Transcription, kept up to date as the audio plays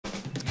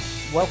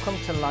Welcome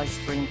to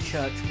LifeSpring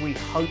Church. We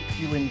hope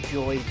you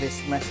enjoy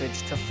this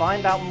message. To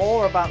find out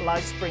more about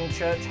LifeSpring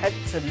Church, head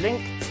to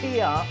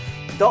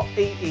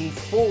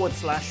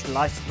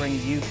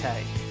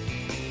linktr.ee/LifeSpringUK.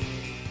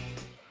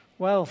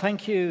 Well,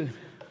 thank you,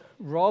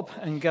 Rob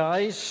and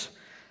guys,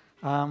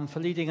 for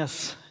leading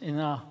us in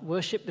our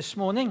worship this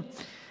morning.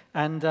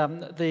 And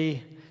the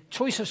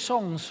choice of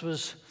songs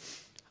was,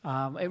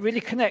 it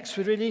really connects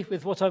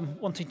with what I'm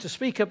wanting to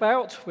speak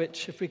about,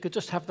 which, if we could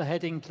just have the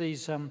heading,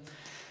 please,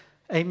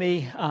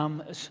 Amy.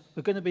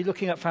 We're going to be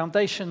looking at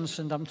foundations,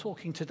 and I'm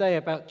talking today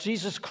about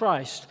Jesus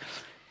Christ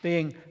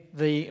being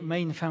the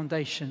main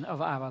foundation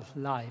of our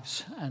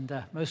lives. And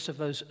most of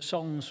those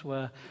songs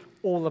were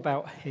all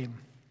about him.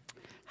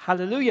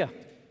 Hallelujah.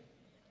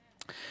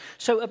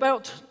 So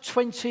about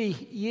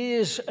 20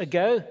 years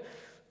ago,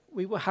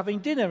 we were having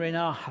dinner in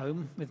our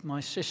home with my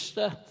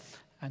sister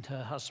and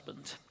her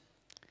husband.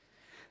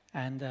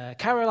 And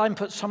Caroline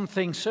put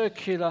something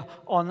circular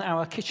on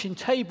our kitchen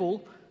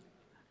table,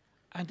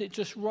 and it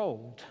just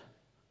rolled.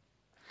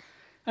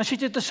 And she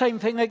did the same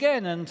thing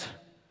again, and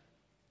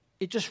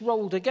it just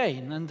rolled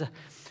again. And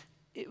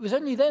it was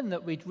only then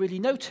that we'd really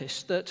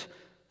noticed that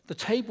the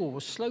table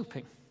was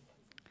sloping.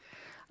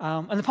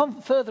 And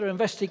upon further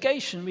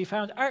investigation, we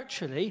found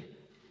actually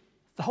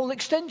the whole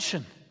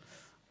extension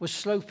was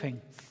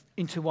sloping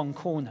into one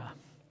corner.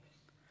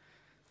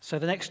 So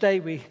the next day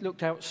we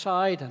looked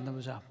outside, and there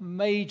was a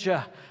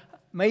major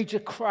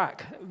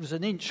crack. It was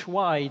an inch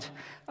wide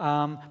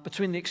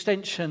between the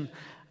extension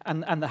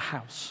and the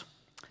house,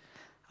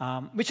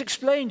 which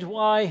explained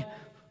why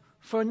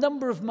for a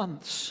number of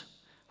months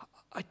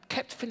I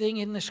kept filling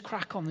in this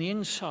crack on the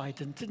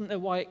inside and didn't know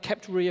why it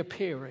kept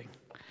reappearing.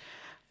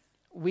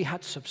 We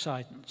had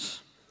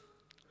subsidence.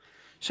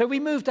 So we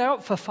moved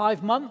out for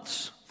 5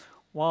 months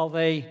while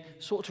they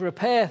sought to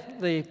repair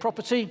the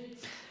property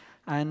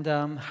and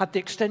had the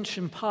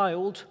extension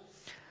piled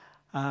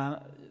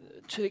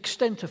to the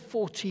extent of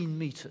 14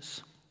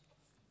 meters.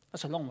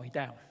 That's a long way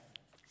down.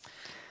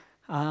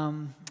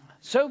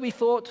 So we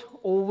thought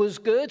all was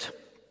good,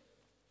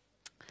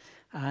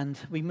 and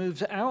we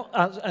moved out.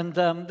 And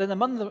then a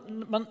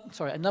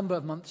number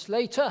of months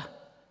later,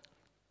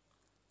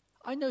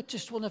 I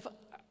noticed one of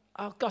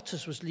our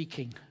gutters was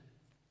leaking.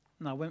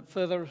 And I went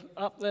further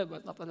up there,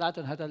 went up the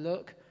ladder and had a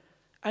look,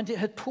 and it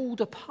had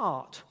pulled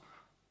apart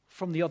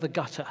from the other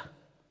gutter.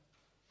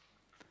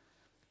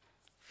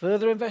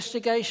 Further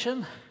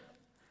investigation,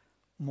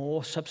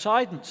 more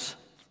subsidence.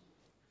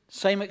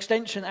 Same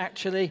extension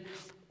actually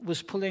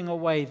was pulling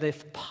away. The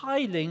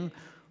piling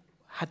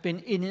had been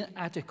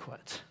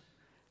inadequate.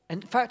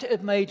 In fact, it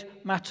had made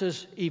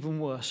matters even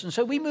worse. And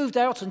so we moved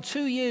out, and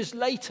 2 years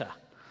later,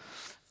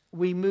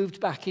 we moved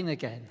back in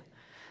again,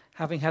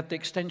 having had the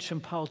extension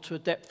piled to a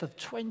depth of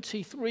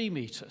 23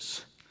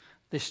 meters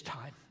this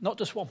time. Not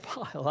just one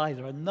pile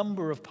either, a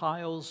number of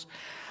piles,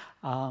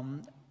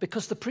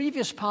 because the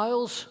previous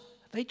piles,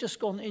 they'd just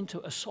gone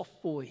into a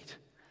soft void.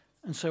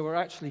 And so we're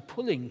actually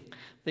pulling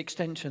the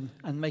extension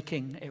and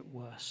making it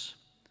worse.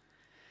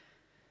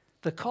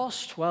 The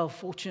cost, well,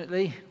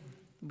 fortunately,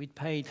 we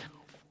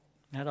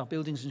had our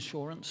buildings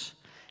insurance.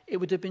 It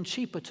would have been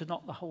cheaper to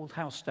knock the whole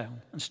house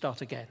down and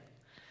start again.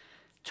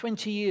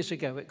 20 years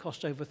ago, it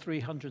cost over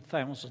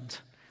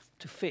 $300,000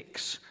 to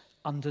fix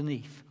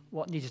underneath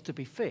what needed to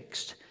be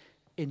fixed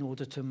in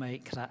order to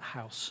make that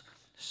house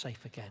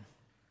safe again.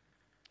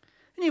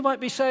 And you might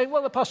be saying,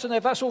 well, Pastor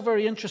Nev, that's all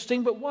very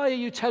interesting, but why are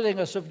you telling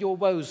us of your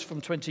woes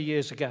from 20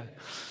 years ago?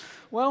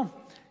 Well,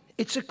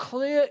 it's a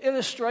clear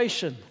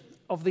illustration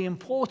of the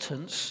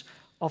importance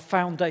of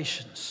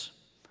foundations.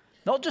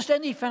 Not just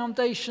any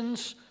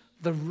foundations,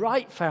 the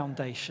right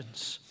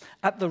foundations,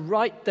 at the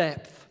right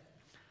depth.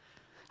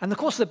 And of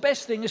course, the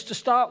best thing is to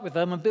start with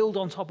them and build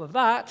on top of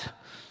that.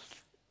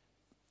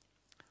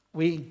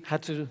 We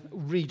had to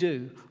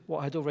redo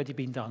what had already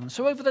been done.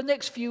 So over the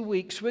next few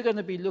weeks, we're going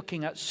to be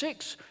looking at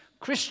 6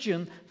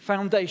 Christian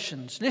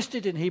foundations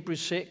listed in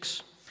Hebrews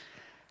 6,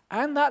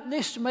 and that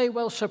list may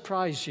well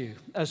surprise you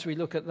as we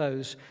look at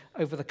those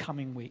over the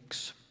coming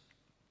weeks.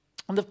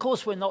 And of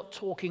course, we're not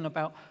talking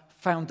about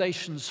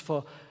foundations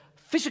for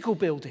physical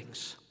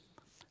buildings,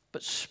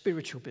 but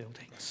spiritual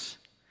buildings.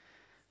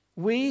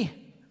 We,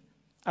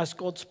 as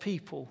God's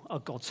people, are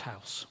God's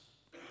house.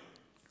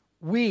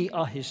 We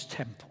are his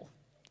temple.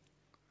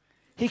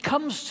 He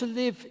comes to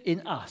live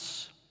in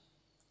us,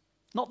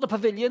 not the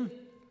pavilion.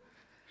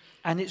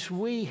 And it's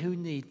we who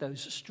need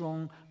those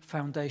strong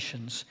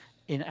foundations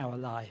in our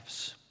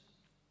lives.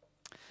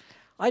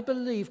 I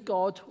believe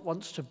God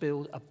wants to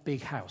build a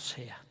big house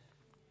here.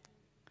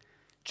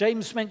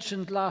 James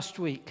mentioned last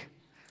week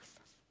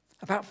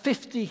about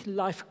 50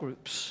 life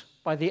groups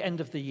by the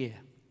end of the year.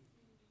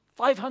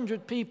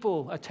 500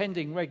 people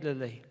attending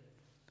regularly.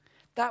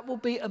 That will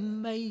be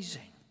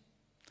amazing.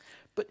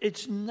 But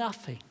it's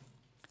nothing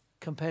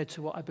compared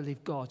to what I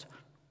believe God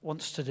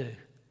wants to do.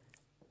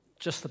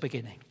 Just the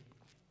beginning.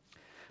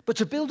 But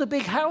to build a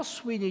big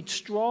house, we need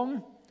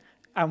strong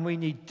and we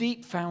need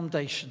deep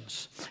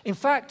foundations. In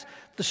fact,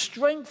 the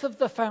strength of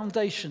the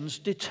foundations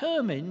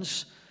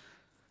determines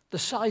the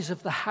size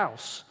of the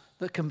house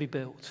that can be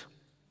built.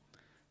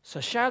 So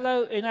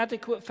shallow,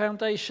 inadequate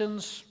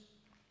foundations,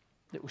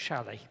 little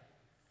chalet.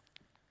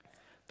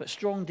 But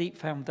strong, deep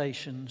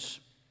foundations,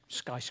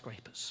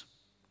 skyscrapers,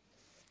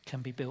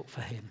 can be built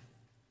for him.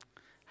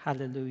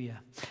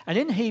 Hallelujah. And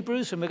in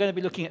Hebrews, and we're going to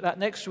be looking at that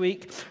next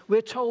week,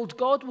 we're told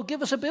God will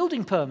give us a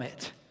building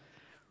permit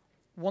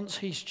once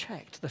he's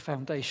checked the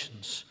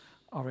foundations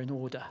are in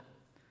order.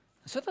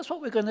 So that's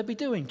what we're going to be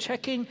doing,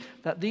 checking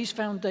that these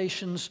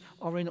foundations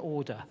are in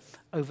order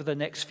over the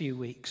next few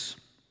weeks.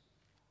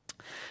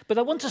 But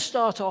I want to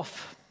start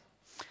off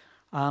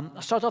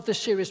this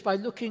series by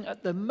looking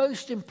at the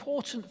most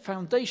important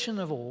foundation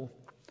of all,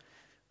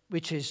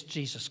 which is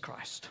Jesus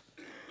Christ.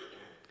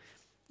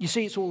 You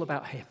see, it's all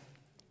about him.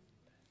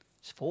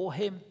 It's for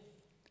him.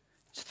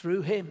 It's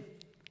through him.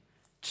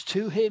 It's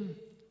to him.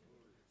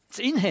 It's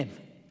in him.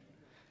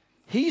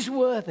 He's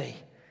worthy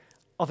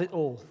of it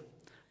all.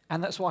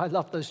 And that's why I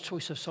love those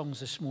choice of songs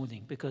this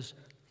morning, because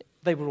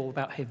they were all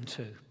about him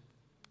too.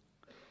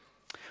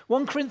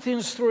 1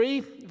 Corinthians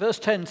 3, verse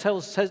 10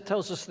 tells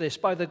us this.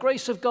 By the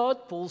grace of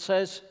God, Paul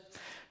says,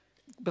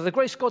 by the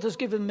grace God has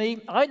given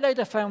me, I laid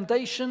a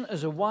foundation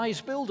as a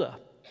wise builder,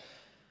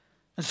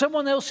 and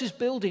someone else is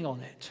building on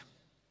it.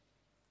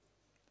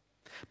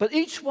 But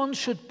each one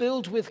should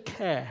build with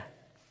care,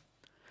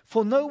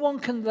 for no one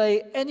can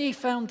lay any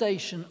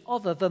foundation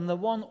other than the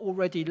one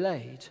already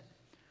laid,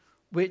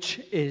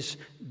 which is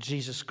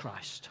Jesus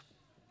Christ.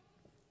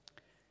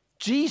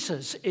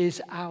 Jesus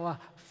is our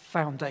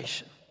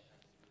foundation.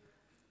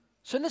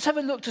 So let's have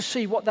a look to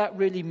see what that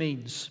really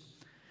means.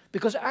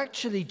 Because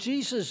actually,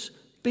 Jesus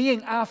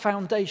being our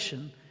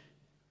foundation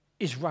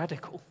is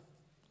radical,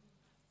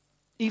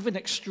 even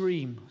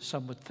extreme,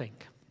 some would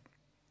think.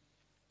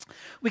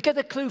 We get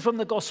a clue from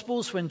the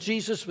Gospels when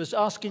Jesus was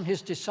asking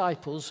his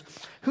disciples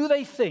who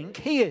they think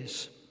he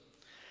is.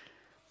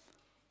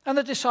 And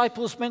the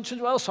disciples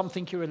mentioned, well, some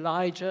think you're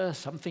Elijah,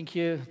 some think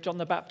you're John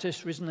the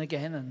Baptist risen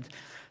again.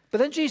 But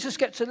then Jesus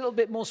gets a little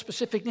bit more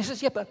specific, and he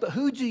says, yeah, but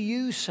who do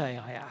you say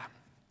I am?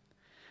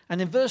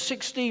 And in verse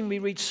 16, we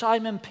read,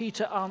 Simon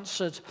Peter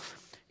answered,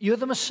 you're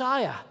the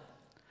Messiah,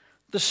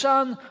 the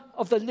Son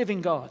of the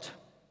living God.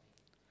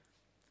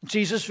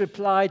 Jesus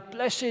replied,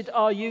 blessed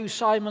are you,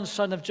 Simon,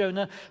 son of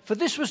Jonah, for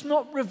this was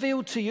not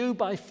revealed to you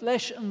by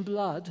flesh and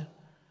blood,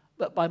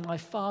 but by my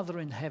Father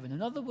in heaven.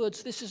 In other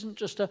words, this isn't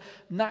just a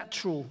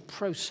natural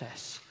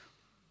process.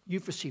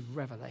 You've received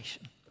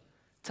revelation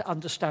to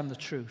understand the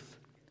truth.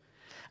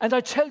 And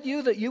I tell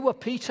you that you are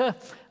Peter,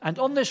 and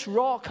on this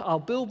rock I'll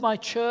build my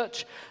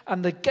church,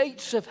 and the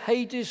gates of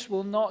Hades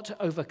will not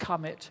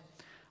overcome it.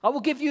 I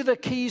will give you the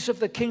keys of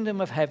the kingdom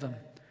of heaven.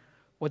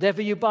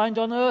 Whatever you bind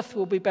on earth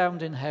will be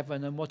bound in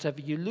heaven, and whatever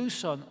you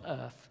loose on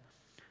earth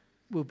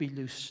will be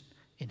loosed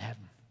in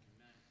heaven.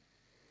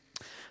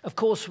 Of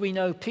course, we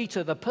know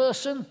Peter, the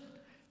person,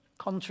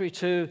 contrary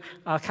to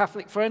our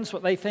Catholic friends,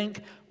 what they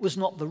think, was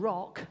not the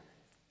rock.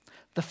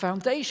 The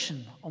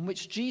foundation on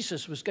which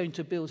Jesus was going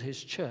to build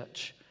his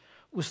church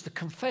was the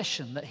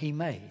confession that he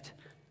made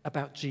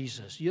about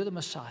Jesus. You're the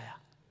Messiah,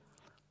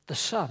 the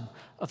Son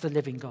of the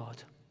living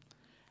God.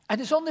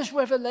 And it's on this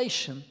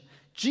revelation,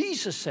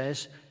 Jesus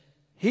says,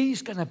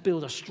 he's going to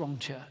build a strong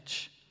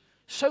church.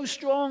 So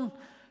strong,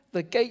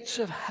 the gates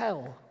of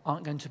hell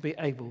aren't going to be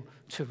able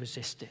to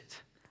resist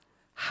it.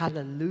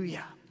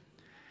 Hallelujah.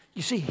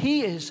 You see,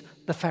 he is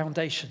the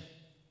foundation.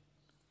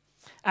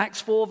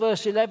 Acts 4,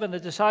 verse 11, the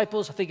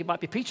disciples, I think it might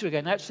be Peter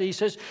again, actually, he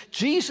says,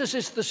 Jesus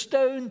is the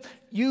stone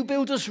you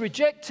builders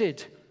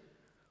rejected,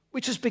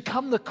 which has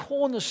become the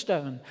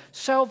cornerstone.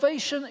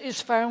 Salvation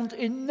is found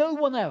in no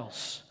one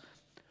else.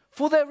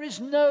 For there is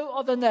no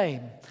other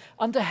name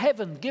under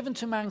heaven given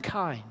to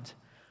mankind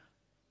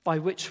by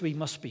which we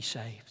must be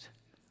saved.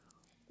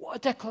 What a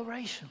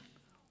declaration.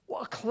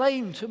 What a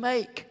claim to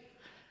make.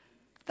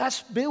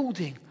 That's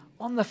building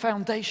on the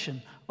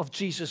foundation of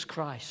Jesus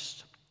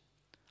Christ.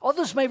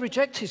 Others may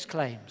reject his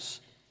claims,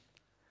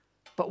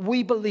 but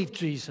we believe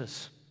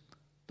Jesus,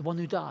 the one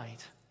who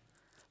died,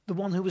 the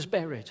one who was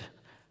buried,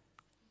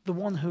 the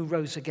one who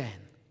rose again.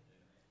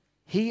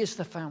 He is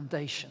the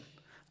foundation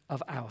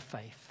of our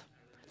faith.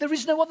 There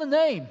is no other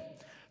name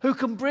who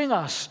can bring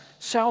us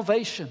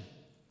salvation.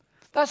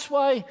 That's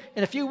why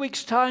in a few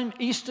weeks' time,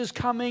 Easter's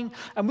coming,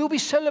 and we'll be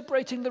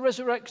celebrating the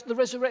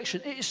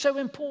resurrection. It is so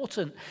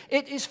important.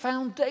 It is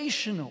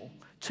foundational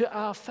to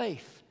our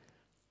faith.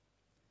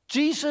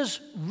 Jesus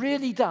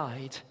really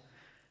died,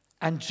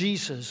 and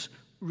Jesus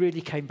really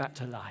came back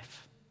to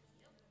life.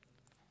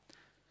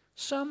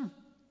 Some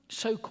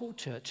so-called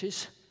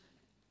churches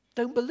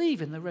don't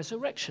believe in the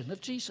resurrection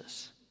of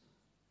Jesus.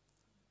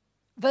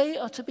 They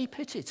are to be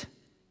pitied.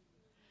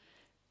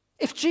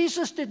 If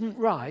Jesus didn't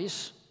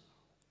rise,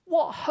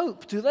 what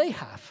hope do they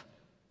have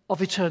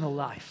of eternal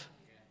life?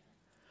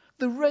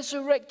 The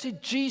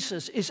resurrected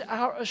Jesus is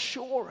our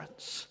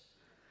assurance.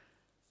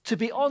 To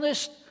be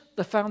honest,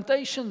 the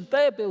foundation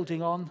they're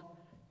building on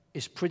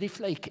is pretty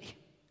flaky,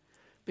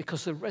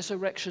 because the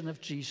resurrection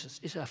of Jesus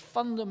is a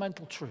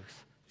fundamental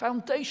truth,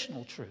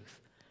 foundational truth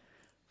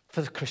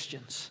for the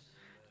Christians.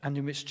 and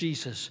in which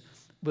Jesus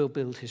will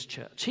build his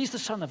church. He's the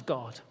Son of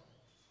God.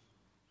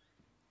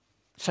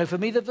 So for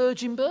me, the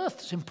virgin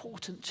birth is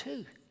important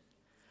too.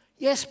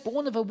 Yes,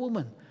 born of a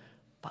woman,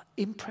 but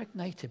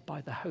impregnated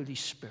by the Holy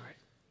Spirit.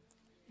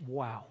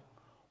 Wow.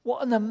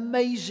 What an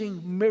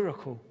amazing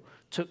miracle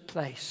took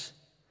place.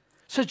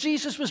 So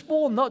Jesus was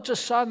born not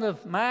just son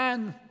of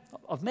man,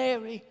 of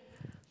Mary,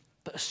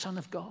 but a son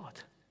of God.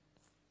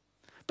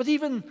 But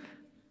even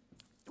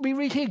we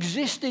read he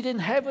existed in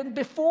heaven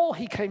before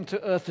he came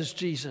to earth as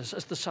Jesus,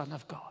 as the Son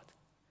of God.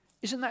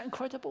 Isn't that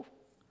incredible?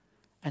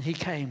 And he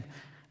came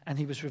and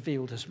he was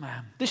revealed as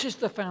man. This is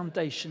the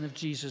foundation of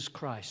Jesus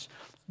Christ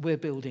we're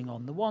building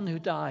on. The one who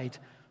died,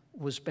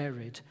 was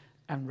buried,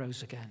 and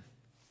rose again.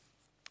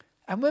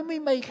 And when we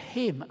make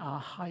him our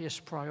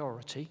highest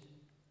priority,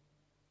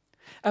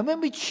 and when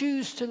we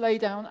choose to lay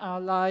down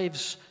our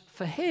lives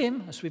for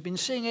him, as we've been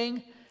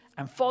singing,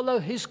 and follow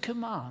his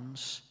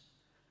commands,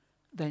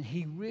 then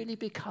he really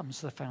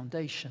becomes the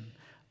foundation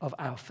of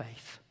our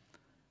faith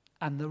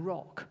and the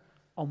rock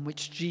on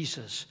which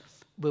Jesus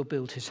will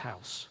build his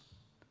house.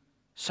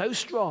 So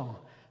strong,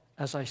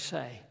 as I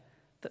say,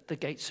 that the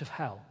gates of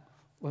hell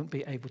won't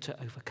be able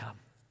to overcome.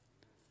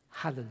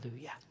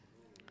 Hallelujah.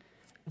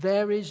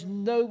 There is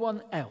no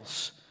one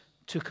else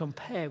to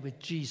compare with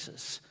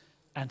Jesus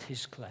and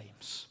his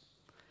claims.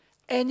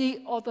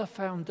 Any other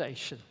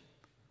foundation,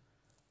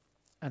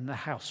 and the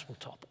house will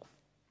topple.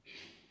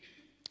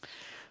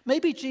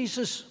 Maybe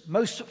Jesus'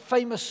 most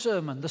famous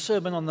sermon, the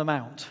Sermon on the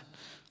Mount.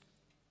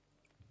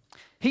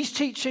 He's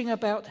teaching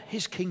about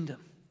his kingdom.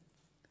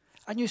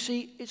 And you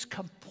see, it's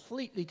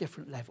completely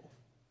different level.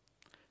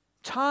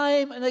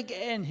 Time and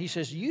again, he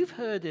says, you've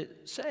heard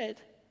it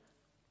said,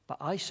 but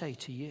I say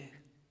to you.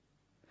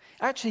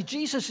 Actually,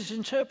 Jesus is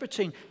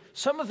interpreting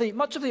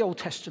much of the Old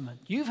Testament.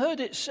 You've heard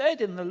it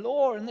said in the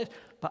law, and this,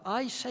 but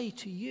I say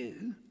to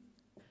you.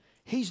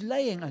 He's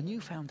laying a new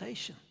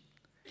foundation.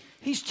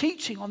 He's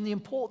teaching on the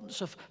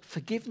importance of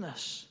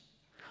forgiveness,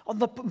 on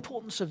the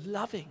importance of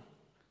loving,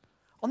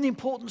 on the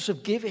importance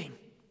of giving.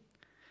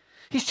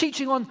 He's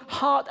teaching on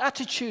heart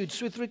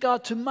attitudes with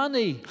regard to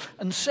money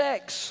and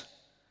sex.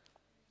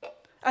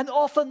 And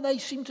often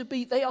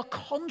they are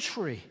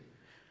contrary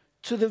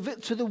to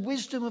the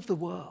wisdom of the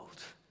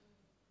world.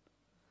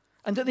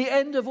 And at the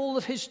end of all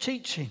of his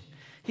teaching,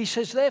 he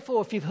says,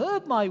 therefore, if you've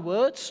heard my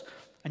words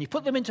and you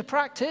put them into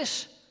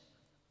practice,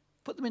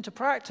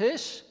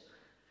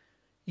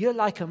 you're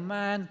like a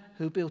man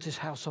who built his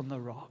house on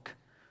the rock.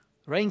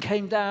 The rain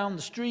came down,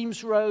 the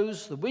streams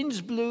rose, the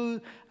winds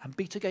blew and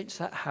beat against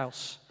that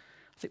house.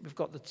 I think we've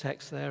got the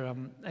text there,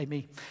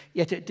 Amy.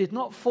 Yet it did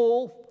not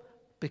fall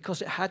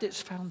because it had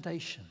its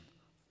foundation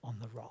on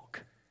the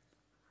rock.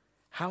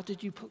 How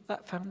did you put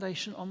that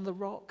foundation on the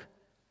rock?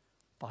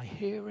 By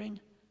hearing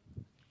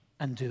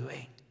and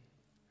doing.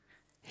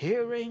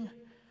 Hearing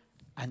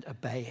and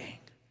obeying.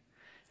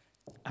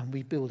 And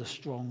we're built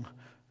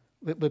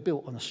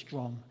on a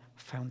strong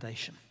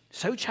foundation.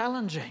 So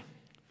challenging.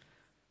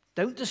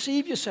 Don't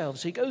deceive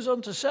yourselves. He goes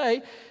on to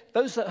say,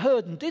 those that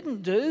heard and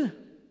didn't do,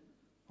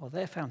 well,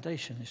 their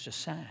foundation is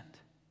just sand.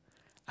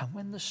 And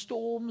when the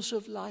storms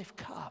of life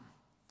come,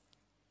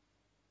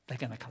 they're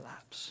going to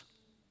collapse.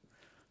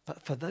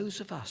 But for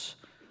those of us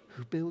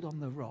who build on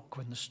the rock,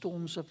 when the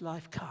storms of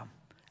life come,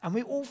 and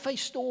we all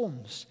face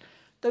storms,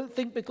 don't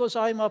think because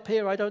I'm up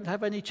here I don't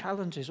have any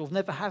challenges or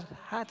never have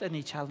had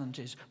any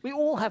challenges. We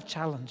all have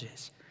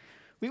challenges.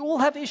 We all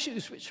have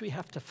issues which we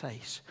have to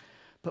face.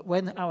 But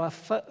when our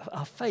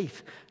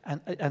faith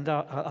and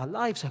our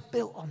lives are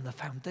built on the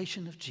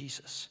foundation of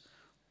Jesus,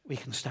 we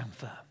can stand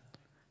firm.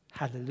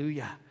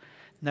 Hallelujah.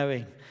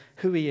 Knowing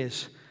who he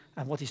is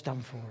and what he's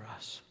done for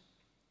us.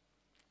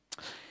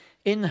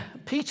 In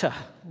Peter,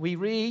 we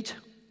read,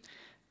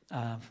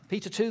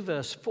 Peter 2,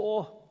 verse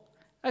 4,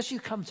 as you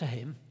come to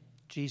him,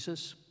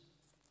 Jesus,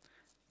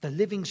 the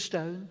living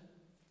stone,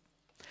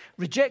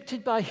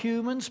 rejected by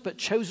humans but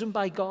chosen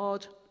by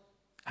God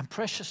and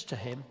precious to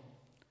him,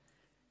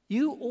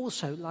 you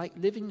also, like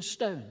living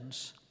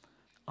stones,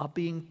 are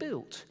being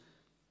built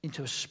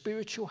into a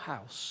spiritual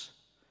house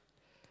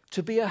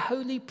to be a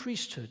holy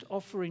priesthood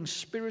offering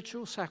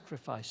spiritual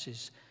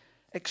sacrifices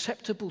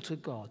acceptable to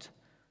God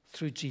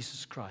through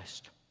Jesus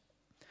Christ.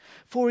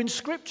 For in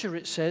Scripture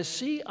it says,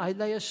 see, I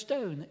lay a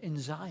stone in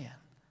Zion,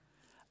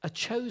 a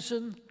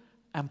chosen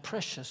and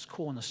precious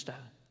cornerstone.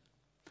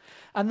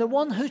 And the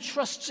one who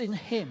trusts in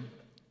him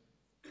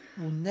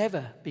will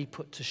never be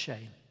put to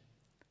shame.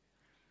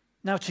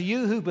 Now to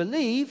you who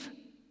believe,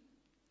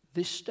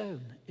 this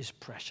stone is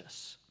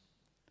precious.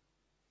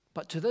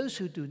 But to those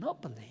who do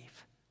not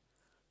believe,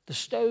 the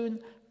stone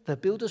the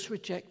builders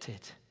rejected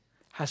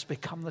has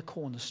become the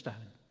cornerstone,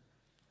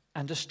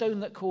 and a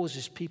stone that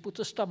causes people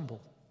to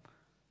stumble,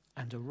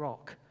 and a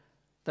rock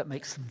that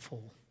makes them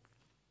fall.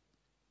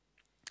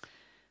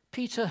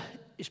 Peter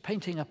is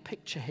painting a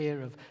picture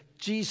here of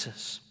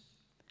Jesus,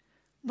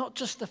 not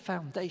just the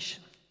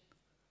foundation,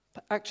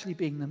 but actually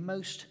being the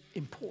most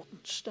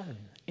important stone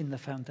in the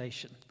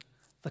foundation,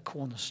 the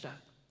cornerstone.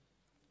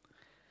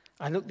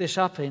 I looked this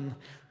up in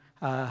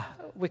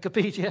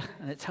Wikipedia,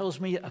 and it tells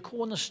me a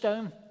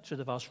cornerstone, should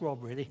have asked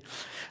Rob really,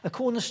 a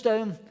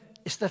cornerstone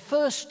is the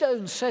first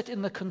stone set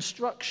in the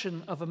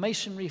construction of a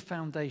masonry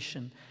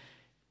foundation.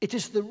 It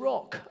is the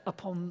rock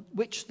upon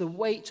which the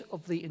weight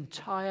of the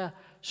entire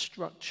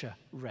structure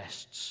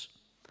rests.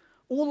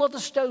 All other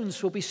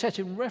stones will be set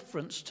in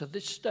reference to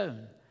this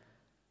stone,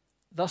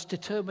 thus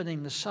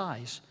determining the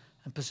size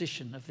and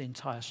position of the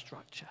entire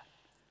structure.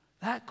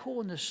 That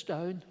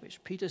cornerstone,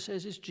 which Peter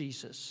says is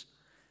Jesus,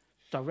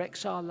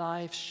 directs our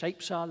lives,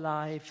 shapes our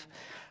life.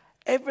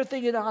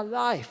 Everything in our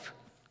life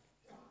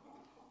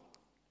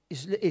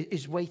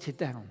is weighted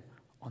down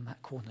on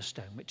that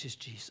cornerstone, which is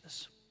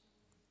Jesus.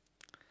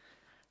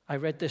 I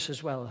read this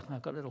as well.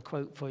 I've got a little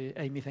quote for you,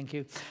 Amy, thank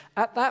you.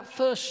 At that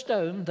first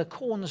stone, the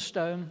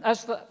cornerstone,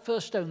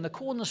 the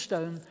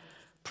cornerstone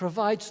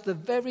provides the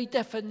very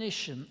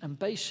definition and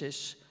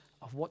basis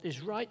of what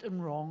is right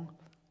and wrong,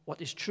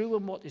 what is true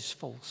and what is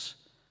false.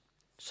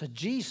 So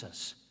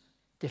Jesus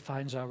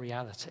defines our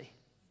reality,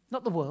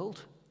 not the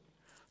world,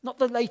 not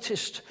the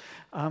latest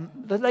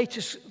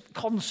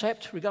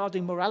concept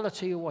regarding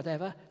morality or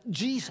whatever.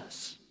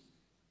 Jesus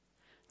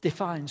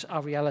defines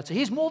our reality.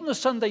 He's more than a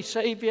Sunday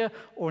savior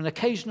or an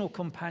occasional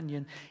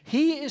companion.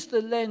 He is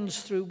the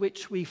lens through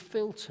which we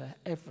filter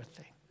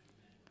everything.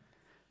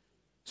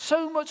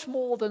 So much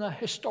more than a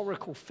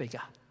historical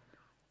figure.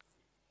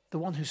 The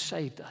one who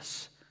saved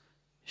us,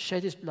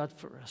 shed his blood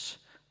for us,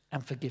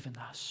 and forgiven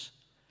us.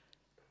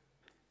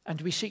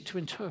 And we seek to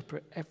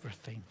interpret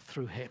everything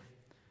through him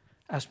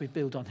as we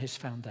build on his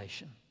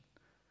foundation.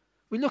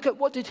 We look at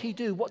what did he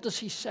do? What does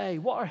he say?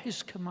 What are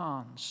his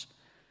commands?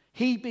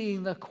 He,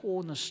 being the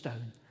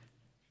cornerstone,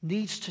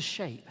 needs to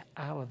shape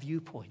our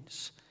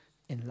viewpoints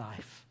in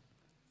life.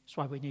 That's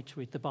why we need to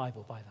read the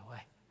Bible, by the way.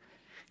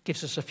 It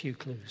gives us a few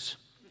clues.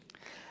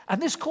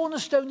 And this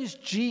cornerstone is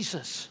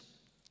Jesus.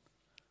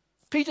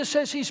 Peter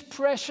says he's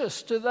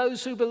precious to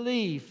those who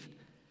believe.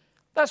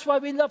 That's why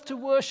we love to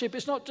worship.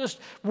 It's not just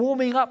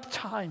warming up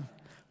time.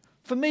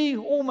 For me,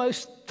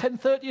 almost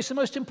 10:30 is the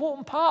most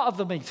important part of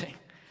the meeting.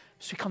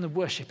 So we come to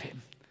worship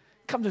him,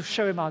 come to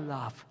show him our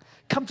love,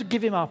 come to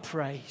give him our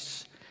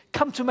praise,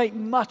 come to make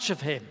much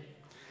of him.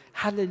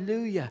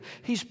 Hallelujah.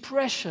 He's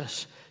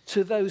precious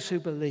to those who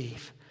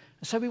believe.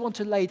 And so we want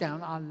to lay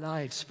down our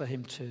lives for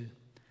him too.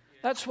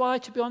 That's why,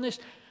 to be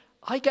honest,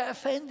 I get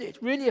offended,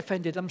 really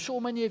offended. I'm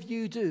sure many of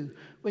you do,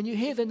 when you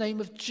hear the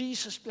name of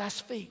Jesus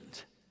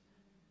blasphemed.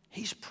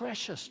 He's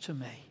precious to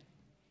me.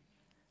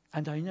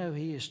 And I know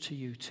he is to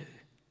you too.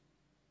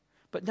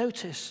 But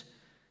notice,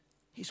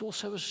 he's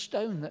also a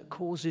stone that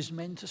causes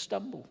men to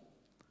stumble.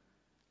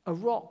 A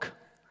rock,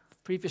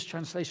 previous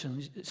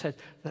translation, it said,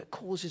 that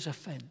causes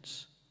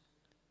offense.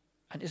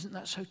 And isn't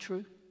that so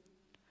true?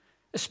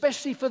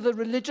 Especially for the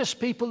religious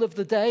people of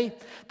the day.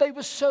 They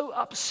were so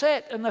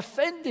upset and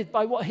offended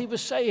by what he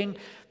was saying,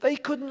 they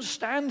couldn't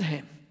stand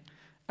him.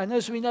 And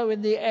as we know,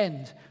 in the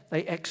end,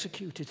 they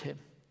executed him.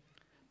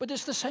 But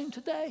it's the same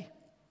today.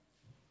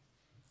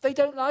 They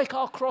don't like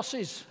our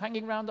crosses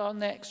hanging around our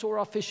necks or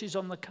our fishes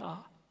on the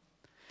car.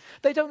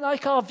 They don't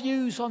like our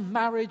views on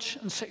marriage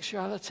and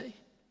sexuality.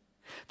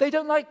 They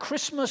don't like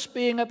Christmas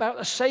being about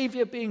a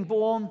Savior being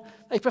born.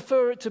 They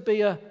prefer it to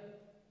be a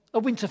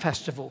winter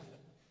festival.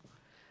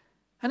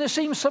 And it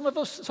seems some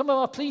of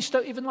our priests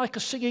don't even like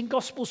us singing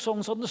gospel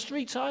songs on the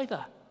streets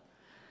either.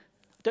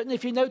 I don't know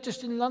if you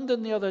noticed in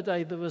London the other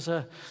day, there was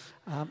a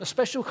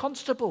special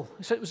constable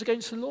who said it was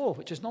against the law,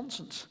 which is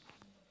nonsense.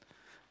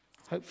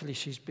 Hopefully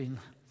she's been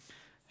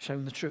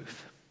shown the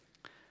truth.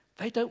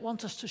 They don't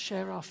want us to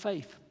share our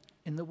faith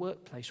in the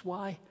workplace.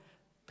 Why?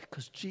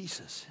 Because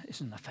Jesus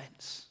is an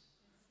offense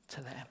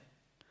to them.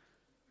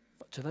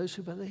 But to those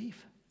who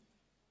believe,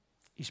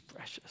 he's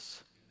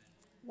precious.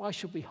 Why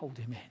should we hold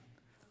him in?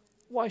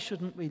 Why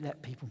shouldn't we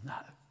let people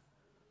know?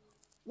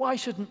 Why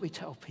shouldn't we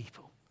tell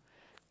people?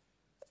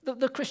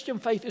 The Christian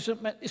faith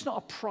it's not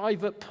a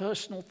private,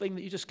 personal thing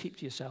that you just keep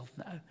to yourself.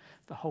 No,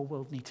 the whole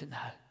world needs to know.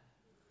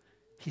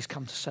 He's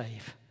come to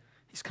save.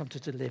 He's come to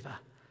deliver.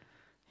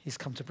 He's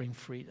come to bring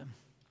freedom.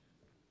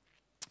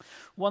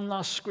 One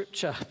last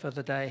scripture for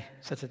today.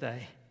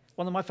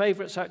 One of my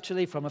favorites,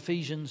 actually, from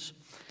Ephesians.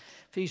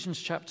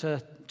 Ephesians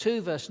chapter 2,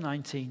 verse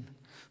 19.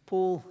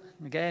 Paul,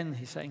 again,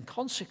 he's saying,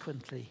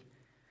 consequently,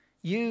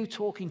 you,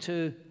 talking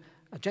to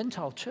a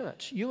Gentile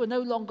church, you are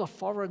no longer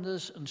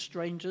foreigners and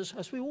strangers,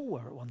 as we all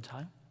were at one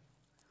time,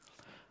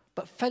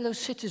 but fellow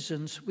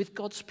citizens with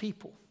God's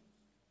people.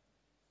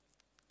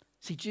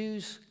 See,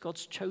 Jews,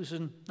 God's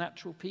chosen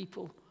natural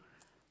people,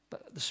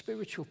 but the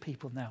spiritual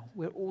people now,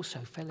 we're also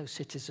fellow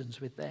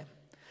citizens with them.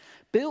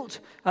 Built,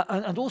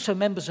 and also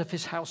members of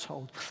his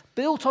household,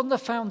 built on the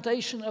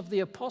foundation of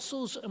the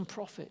apostles and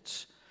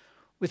prophets,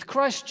 with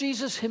Christ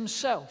Jesus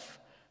himself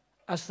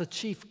as the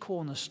chief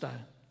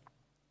cornerstone.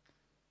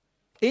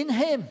 In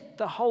him,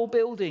 the whole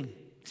building,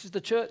 this is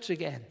the church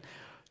again,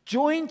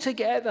 joined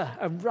together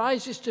and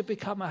rises to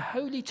become a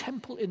holy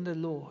temple in the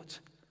Lord.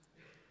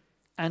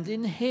 And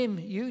in him,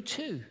 you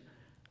too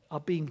are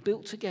being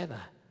built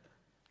together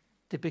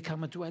to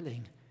become a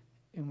dwelling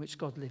in which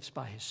God lives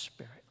by his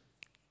Spirit.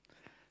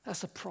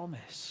 That's the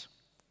promise.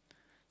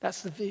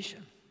 That's the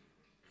vision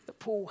that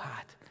Paul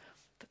had,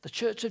 that the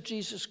church of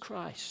Jesus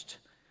Christ,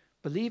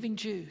 believing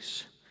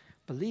Jews,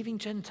 believing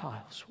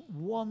Gentiles,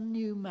 one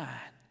new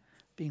man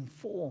being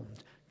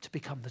formed to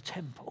become the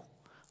temple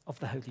of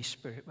the Holy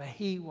Spirit, where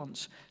he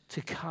wants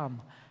to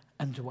come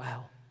and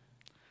dwell.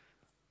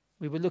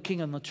 We were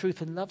looking on the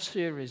Truth and Love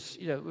series.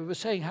 We were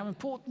saying how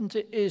important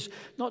it is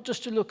not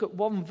just to look at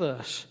one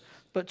verse,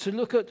 but to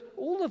look at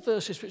all the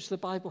verses which the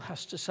Bible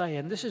has to say.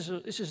 And this is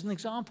an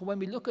example. When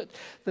we look at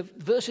the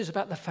verses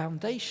about the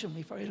foundation,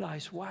 we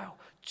realize, wow,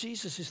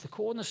 Jesus is the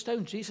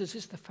cornerstone. Jesus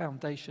is the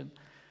foundation.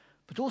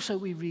 But also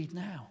we read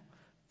now,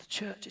 the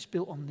church is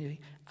built on the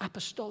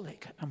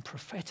apostolic and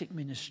prophetic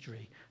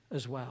ministry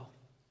as well.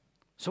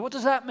 So what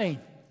does that mean?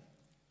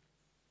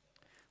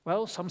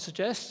 Well, some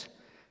suggest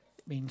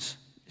it means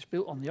it's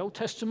built on the Old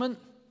Testament,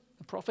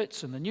 the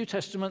prophets, and the New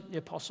Testament, the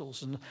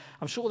apostles. And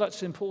I'm sure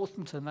that's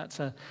important, and that's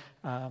a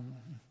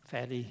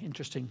fairly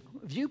interesting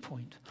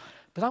viewpoint.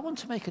 But I want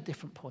to make a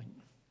different point.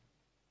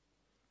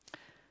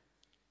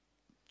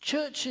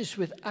 Churches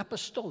with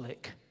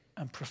apostolic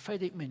and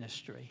prophetic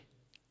ministry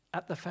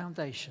at the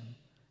foundation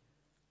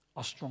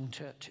are strong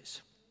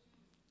churches.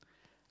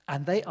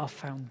 And they are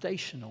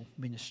foundational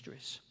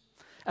ministries.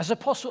 As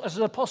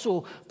an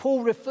apostle,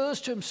 Paul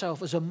refers to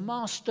himself as a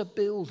master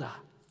builder.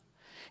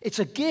 It's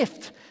a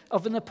gift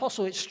of an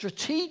apostle. It's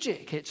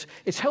strategic.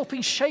 It's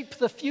helping shape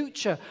the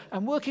future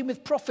and working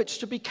with prophets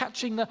to be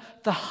catching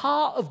the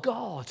heart of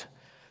God.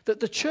 That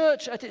the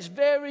church at its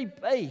very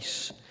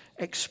base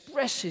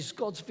expresses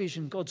God's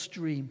vision, God's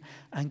dream,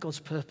 and God's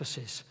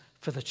purposes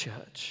for the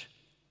church.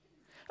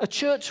 A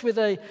church with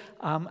an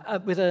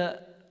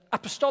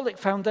apostolic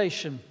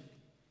foundation.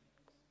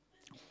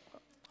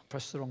 I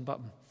pressed the wrong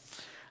button.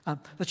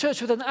 The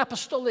church with an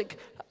apostolic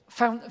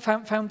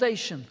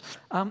foundation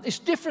is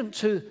different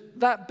to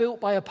that built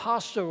by a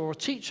pastor or a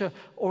teacher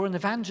or an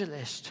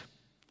evangelist.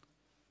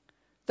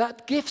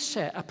 That gift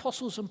set,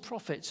 apostles and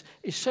prophets,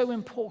 is so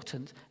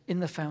important in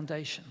the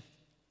foundation.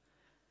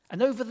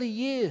 And over the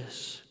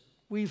years,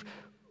 we've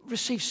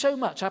received so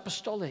much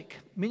apostolic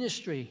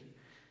ministry,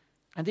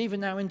 and even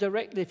now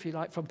indirectly, if you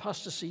like, from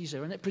Pastor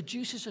Caesar, and it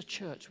produces a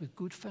church with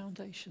good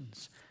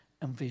foundations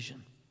and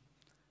vision.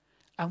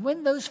 And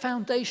when those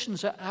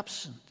foundations are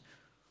absent,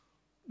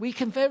 we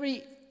can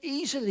very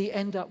easily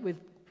end up with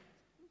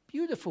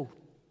beautiful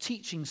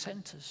teaching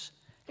centers,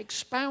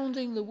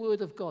 expounding the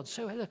word of God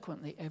so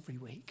eloquently every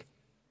week.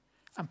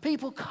 And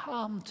people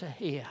come to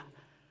hear,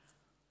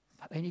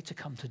 but they need to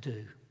come to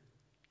do.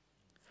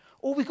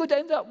 Or we could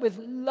end up with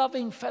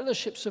loving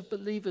fellowships of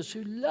believers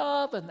who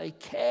love and they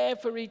care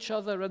for each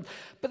other,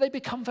 but they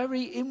become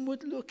very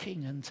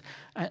inward-looking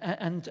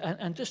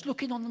and just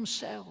looking on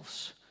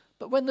themselves.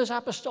 But when there's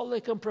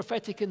apostolic and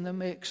prophetic in the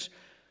mix,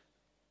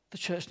 the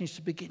church needs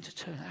to begin to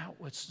turn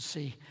outwards and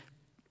see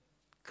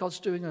God's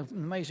doing an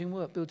amazing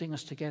work building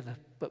us together,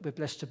 but we're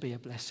blessed to be a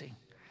blessing,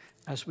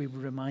 as we were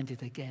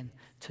reminded again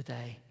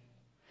today.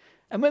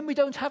 And when we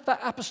don't have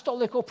that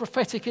apostolic or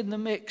prophetic in the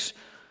mix,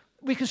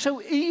 we can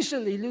so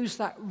easily lose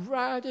that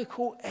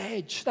radical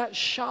edge, that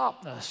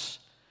sharpness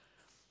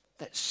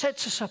that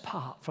sets us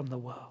apart from the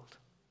world.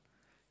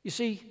 You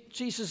see,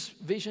 Jesus'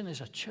 vision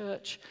is a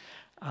church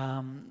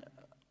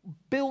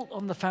built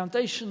on the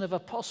foundation of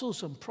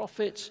apostles and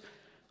prophets.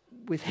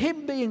 With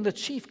him being the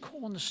chief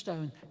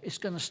cornerstone, it's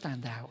going to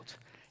stand out.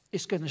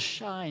 It's going to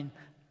shine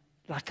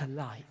like a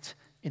light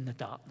in the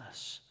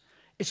darkness.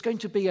 It's going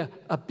to be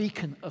a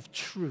beacon of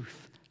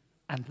truth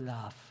and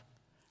love.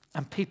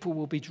 And people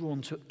will be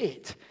drawn to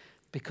it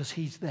because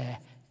he's there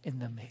in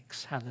the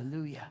mix.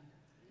 Hallelujah.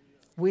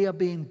 We are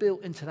being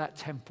built into that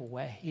temple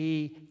where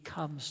he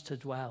comes to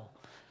dwell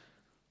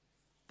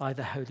by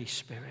the Holy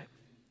Spirit.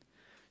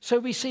 So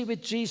we see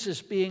with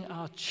Jesus being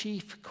our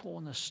chief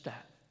cornerstone,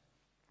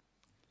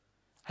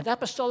 and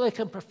apostolic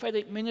and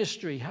prophetic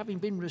ministry having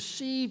been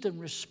received and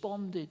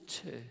responded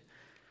to,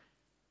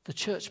 the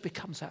church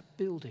becomes that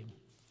building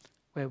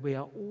where we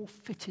are all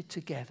fitted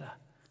together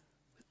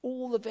with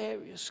all the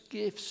various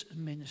gifts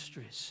and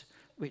ministries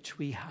which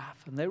we have.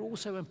 And they're all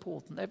so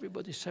important.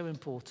 Everybody's so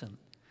important.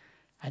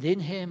 And in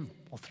him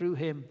or through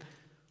him,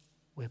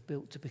 we're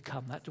built to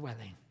become that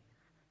dwelling,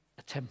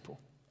 a temple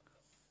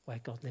where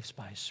God lives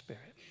by his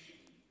Spirit.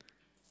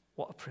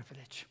 What a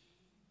privilege.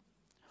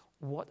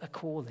 What a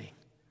calling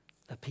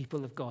the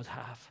people of God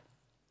have.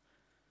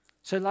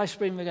 So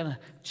LifeSpring, we're going to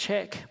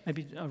check,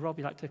 maybe Rob,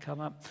 you'd like to come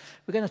up.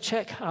 We're going to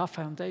check our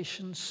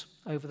foundations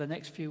over the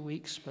next few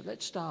weeks, but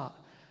let's start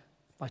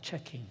by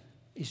checking,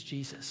 is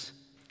Jesus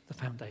the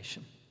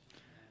foundation?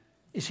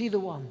 Is he the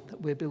one that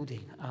we're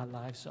building our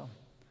lives on?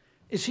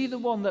 Is he the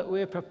one that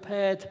we're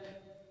prepared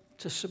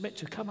to submit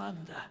to, come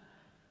under,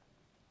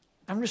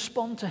 and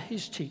respond to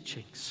his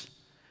teachings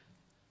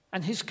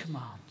and his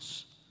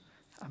commands?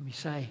 And we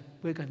say,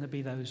 we're going to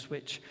be those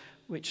which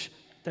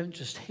don't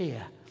just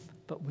hear,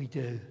 but we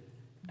do,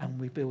 and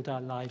we build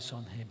our lives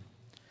on him.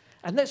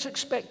 And let's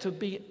expect to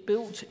be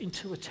built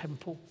into a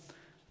temple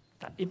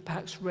that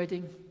impacts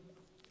Reading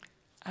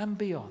and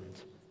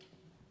beyond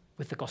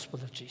with the gospel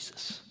of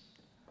Jesus.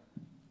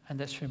 And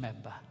let's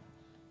remember,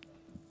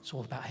 it's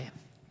all about him.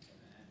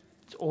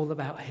 It's all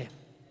about him.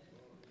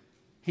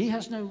 He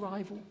has no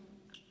rival.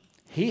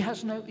 He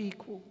has no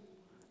equal.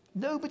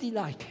 Nobody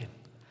like him.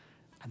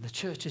 And the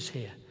church is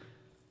here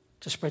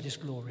to spread his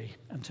glory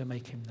and to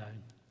make him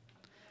known.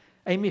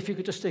 Amy, if you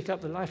could just stick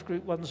up the life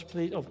group ones,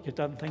 please. Oh, you're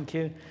done, thank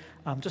you.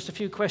 Just a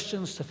few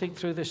questions to think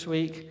through this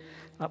week.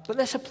 But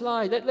let's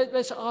apply,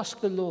 let's ask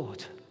the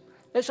Lord.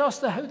 Let's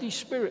ask the Holy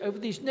Spirit over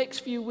these next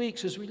few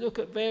weeks as we look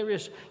at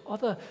various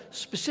other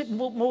specific,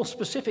 more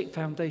specific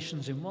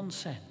foundations in one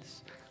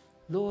sense.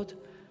 Lord,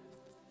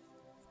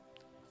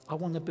 I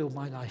want to build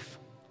my life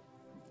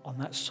on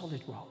that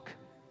solid rock,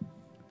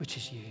 which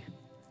is you,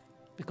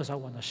 because I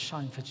want to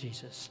shine for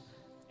Jesus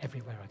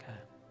everywhere I go.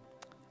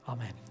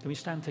 Amen. Can we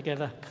stand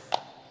together?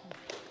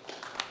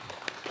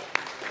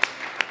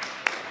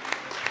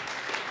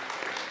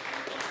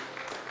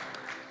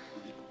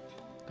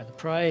 I'm going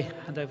to pray,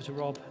 hand over to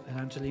Rob, and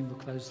Angeline will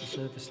close the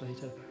service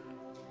later.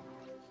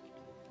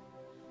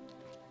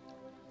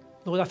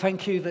 Lord, I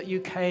thank you that you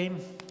came.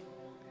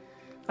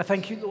 I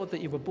thank you, Lord,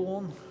 that you were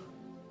born,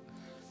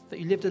 that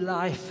you lived a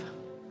life,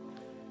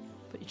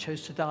 that you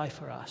chose to die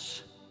for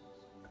us.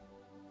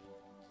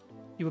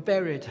 You were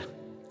buried,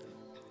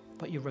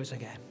 but you rose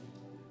again.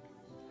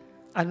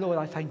 And Lord,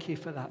 I thank you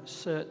for that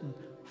certain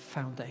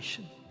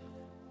foundation,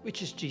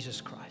 which is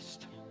Jesus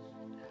Christ.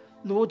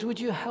 Lord, would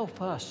you help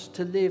us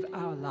to live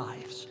our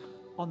lives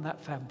on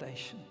that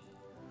foundation?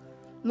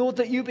 Lord,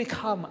 that you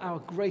become our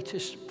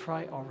greatest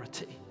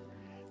priority,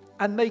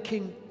 and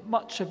making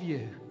much of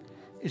you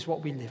is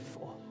what we live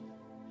for.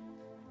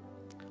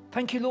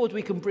 Thank you, Lord,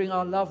 we can bring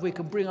our love, we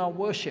can bring our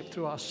worship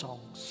through our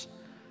songs.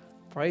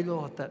 Pray,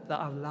 Lord, that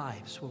our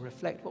lives will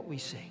reflect what we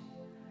sing,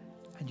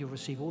 and you'll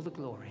receive all the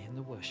glory in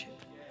the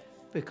worship,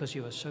 because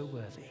you are so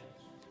worthy.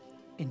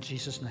 In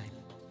Jesus' name,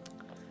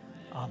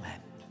 amen.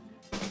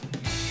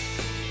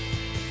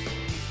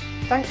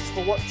 Thanks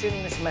for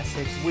watching this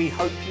message. We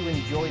hope you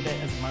enjoyed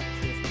it as much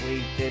as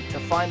we did. To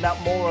find out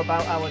more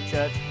about our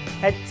church,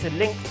 head to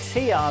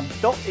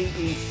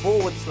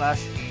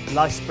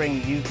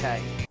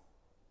linktr.ee/LifespringUK.